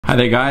Hi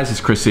there guys, it's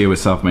Chris here with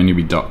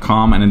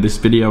selfmadenewbie.com, and in this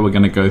video we're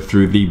going to go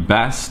through the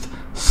best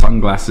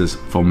sunglasses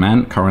for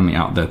men currently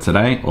out there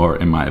today, or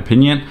in my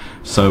opinion.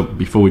 So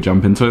before we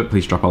jump into it,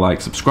 please drop a like,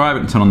 subscribe,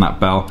 and turn on that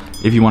bell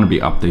if you want to be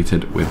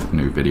updated with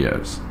new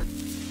videos.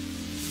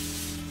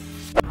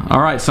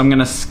 Alright, so I'm going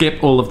to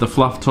skip all of the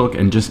fluff talk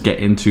and just get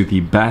into the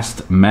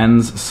best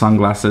men's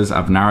sunglasses.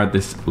 I've narrowed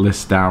this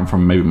list down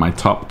from maybe my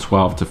top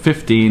 12 to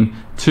 15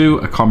 to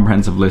a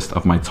comprehensive list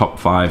of my top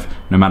 5,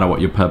 no matter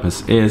what your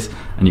purpose is.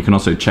 And you can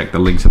also check the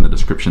links in the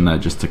description there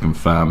just to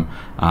confirm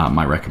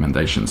my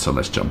recommendations. So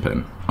let's jump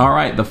in.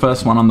 Alright, the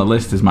first one on the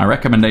list is my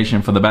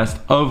recommendation for the best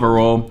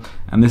overall,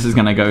 and this is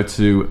going to go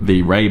to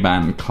the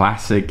Ray-Ban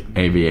Classic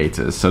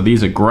Aviators. So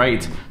these are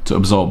great to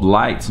absorb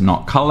light,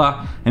 not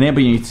color,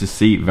 enable you to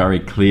see very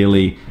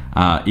clearly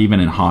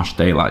even in harsh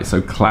daylight.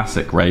 So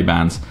classic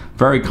Ray-Bans,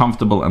 very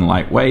comfortable and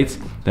lightweight.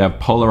 They have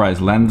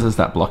polarized lenses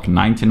that block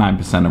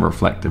 99% of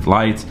reflective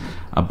light,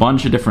 a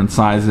bunch of different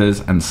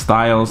sizes and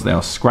styles. They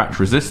are scratch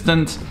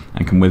resistant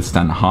and can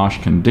withstand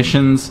harsh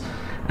conditions,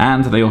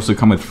 and they also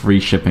come with free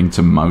shipping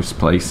to most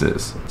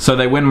places. So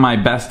they win my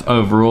best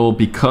overall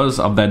because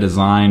of their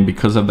design,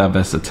 because of their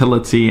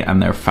versatility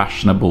and their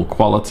fashionable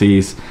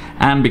qualities,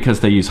 and because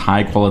they use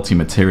high quality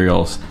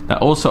materials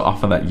that also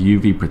offer that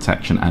UV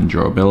protection and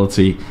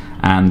durability.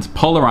 And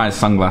polarized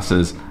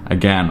sunglasses,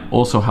 again,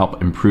 also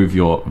help improve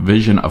your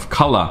vision of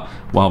color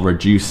while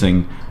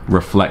reducing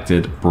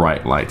reflected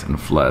bright light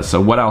and flares. So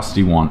what else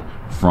do you want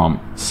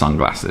from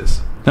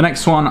sunglasses? The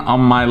next one on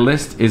my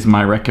list is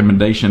my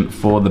recommendation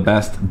for the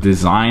best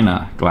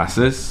designer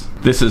glasses.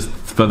 This is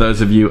for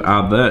those of you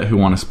out there who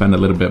want to spend a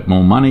little bit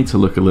more money to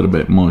look a little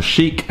bit more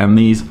chic, and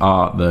these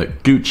are the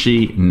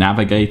Gucci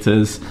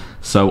Navigators.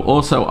 So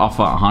also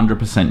offer 100%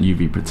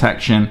 UV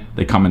protection.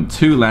 They come in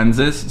 2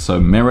 lenses, so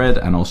mirrored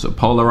and also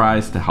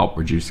polarized, to help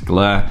reduce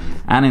glare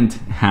and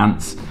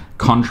enhance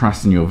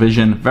contrast in your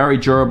vision. Very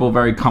durable,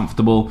 very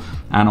comfortable,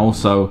 and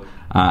also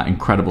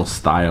incredible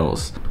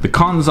styles. The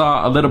cons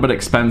are a little bit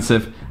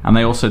expensive, and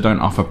they also don't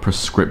offer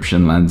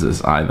prescription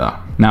lenses either.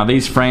 Now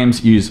these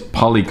frames use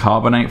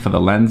polycarbonate for the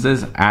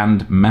lenses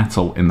and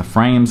metal in the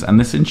frames, and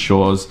this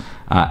ensures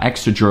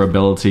extra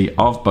durability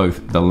of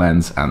both the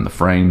lens and the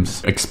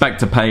frames. Expect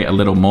to pay a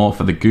little more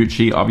for the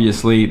Gucci,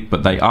 obviously,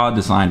 but they are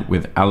designed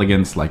with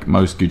elegance like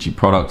most Gucci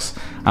products,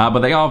 but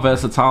they are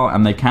versatile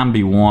and they can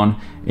be worn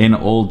in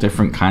all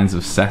different kinds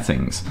of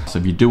settings. So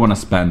if you do want to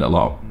spend a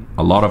lot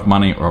of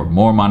money or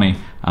more money,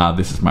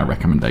 this is my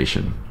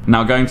recommendation.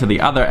 Now going to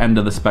the other end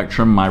of the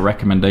spectrum, my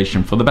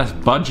recommendation for the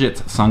best budget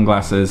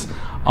sunglasses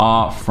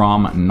are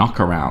from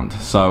Knockaround.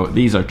 So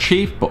these are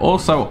cheap but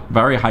also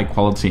very high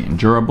quality and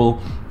durable.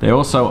 They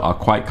also are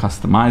quite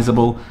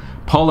customizable,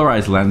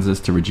 polarized lenses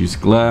to reduce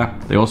glare.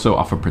 They also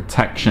offer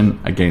protection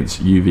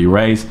against UV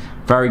rays,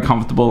 very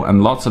comfortable,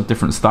 and lots of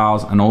different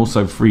styles, and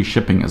also free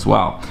shipping as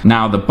well.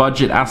 Now the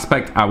budget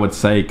aspect, I would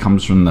say,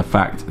 comes from the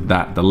fact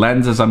that the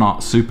lenses are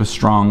not super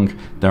strong.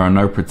 There are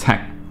no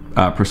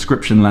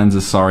prescription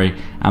lenses,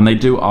 and they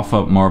do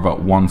offer more of a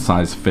one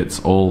size fits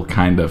all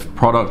kind of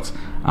product.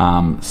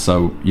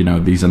 So you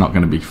know, these are not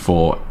going to be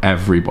for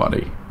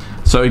everybody.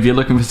 So if you're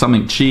looking for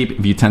something cheap,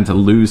 if you tend to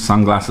lose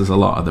sunglasses a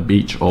lot at the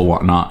beach or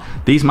whatnot,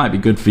 these might be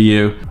good for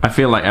you. I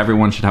feel like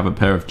everyone should have a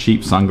pair of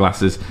cheap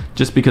sunglasses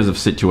just because of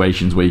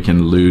situations where you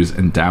can lose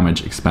and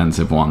damage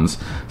expensive ones.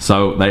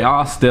 So they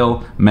are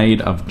still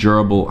made of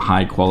durable,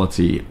 high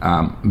quality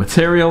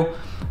material,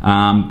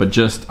 but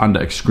just under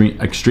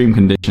extreme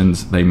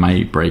conditions they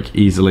may break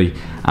easily.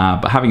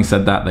 But having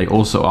said that, they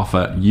also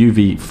offer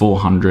UV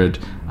 400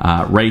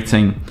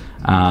 rating,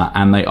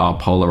 and they are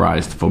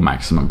polarized for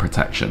maximum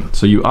protection.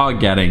 So you are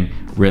getting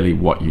really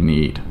what you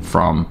need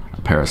from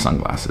a pair of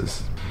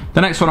sunglasses.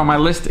 The next one on my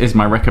list is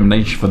my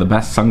recommendation for the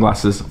best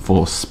sunglasses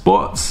for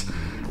sports.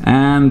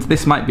 And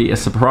this might be a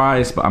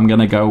surprise, but I'm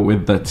gonna go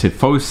with the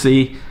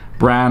Tifosi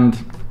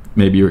brand.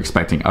 Maybe you're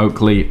expecting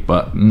Oakley,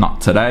 but not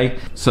today.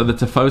 So the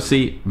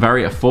Tifosi,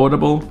 very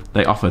affordable.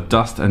 They offer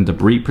dust and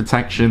debris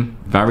protection,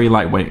 very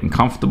lightweight and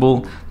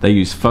comfortable. They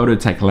use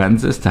phototech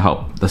lenses to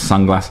help the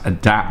sunglass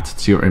adapt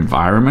to your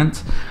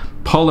environment,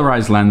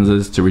 polarized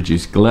lenses to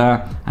reduce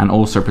glare, and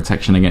also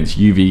protection against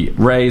UV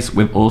rays,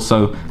 with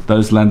also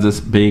those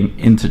lenses being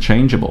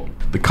interchangeable.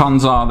 The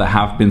cons are there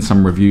have been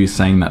some reviews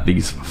saying that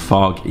these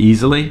fog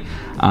easily,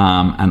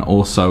 and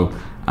also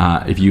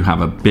if you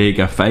have a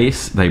bigger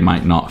face, they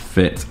might not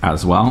fit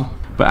as well.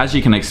 But as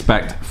you can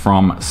expect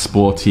from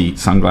sporty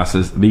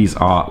sunglasses, these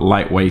are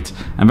lightweight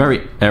and very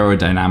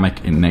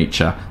aerodynamic in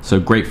nature.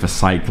 So great for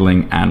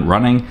cycling and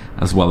running,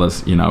 as well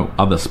as, you know,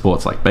 other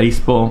sports like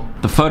baseball.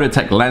 The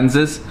phototech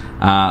lenses,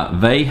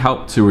 they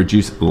help to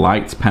reduce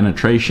light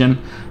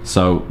penetration.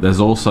 So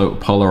there's also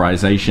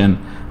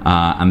polarization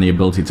and the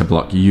ability to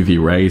block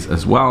UV rays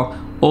as well.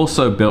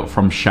 Also built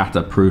from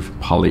shatterproof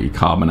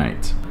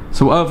polycarbonate.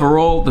 So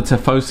overall, the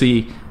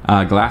Tifosi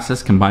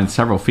glasses combine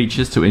several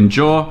features to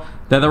endure.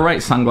 They're the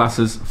right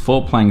sunglasses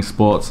for playing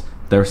sports.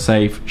 They're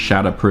safe,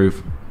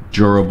 shatterproof,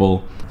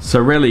 durable. So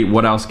really,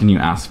 what else can you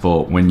ask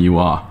for when you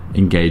are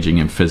engaging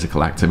in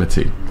physical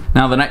activity?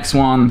 Now the next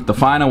one, the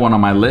final one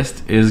on my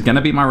list, is going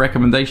to be my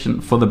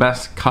recommendation for the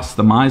best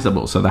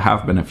customizable. So there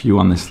have been a few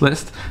on this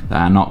list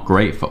that are not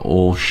great for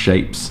all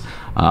shapes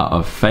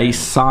of face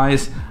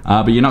size,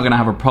 but you're not going to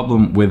have a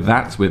problem with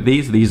that with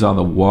these. These are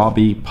the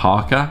Warby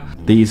Parker.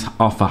 These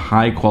offer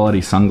high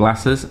quality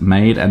sunglasses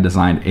made and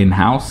designed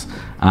in-house,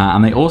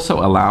 and they also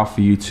allow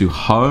for you to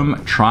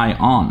home try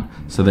on.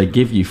 So they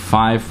give you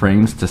 5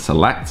 frames to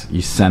select.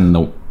 You send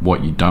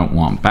what you don't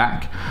want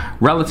back.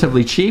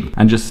 Relatively cheap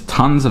and just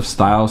tons of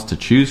styles to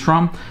choose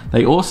from.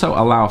 They also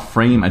allow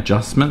frame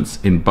adjustments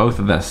in both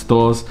of their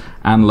stores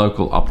and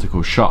local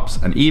optical shops.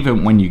 And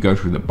even when you go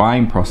through the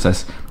buying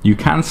process, you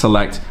can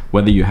select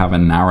whether you have a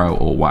narrow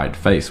or wide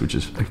face, which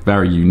is a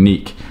very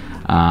unique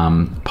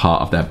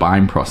part of their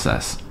buying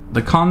process.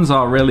 The cons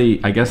are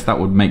really, I guess that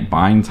would make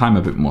buying time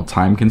a bit more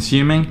time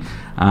consuming.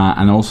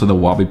 And also the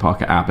Warby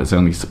Parker app is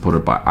only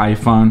supported by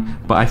iPhone,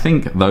 but I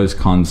think those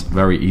cons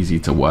very easy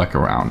to work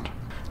around.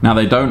 Now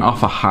they don't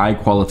offer high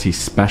quality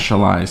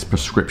specialized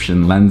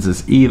prescription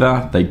lenses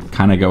either. They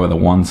kind of go with a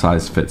one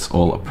size fits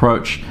all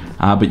approach,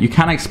 but you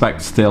can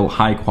expect still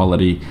high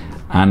quality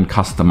and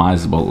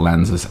customizable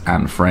lenses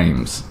and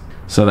frames.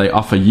 So they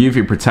offer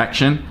UV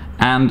protection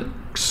and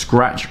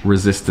scratch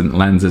resistant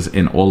lenses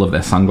in all of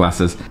their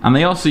sunglasses, and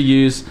they also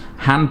use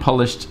hand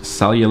polished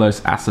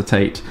cellulose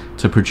acetate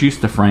to produce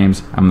the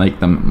frames and make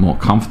them more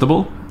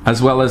comfortable,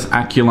 as well as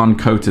Aculon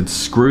coated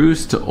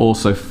screws to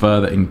also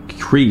further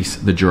increase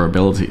the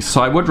durability. So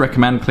I would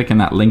recommend clicking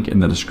that link in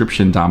the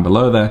description down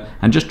below there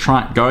and just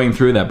try going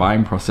through their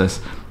buying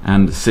process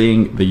and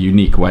seeing the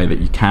unique way that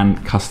you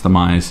can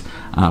customize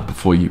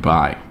before you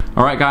buy.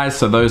 Alright guys,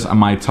 so those are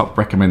my top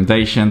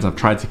recommendations. I've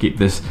tried to keep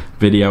this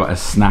video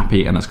as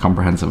snappy and as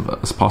comprehensive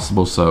as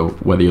possible, so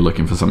whether you're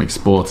looking for something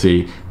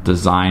sporty,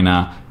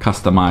 designer,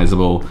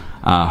 customizable,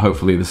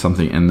 hopefully there's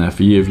something in there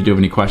for you. If you do have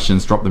any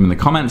questions, drop them in the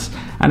comments,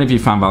 and if you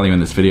found value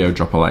in this video,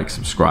 drop a like,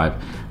 subscribe.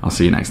 I'll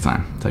see you next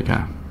time. Take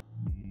care.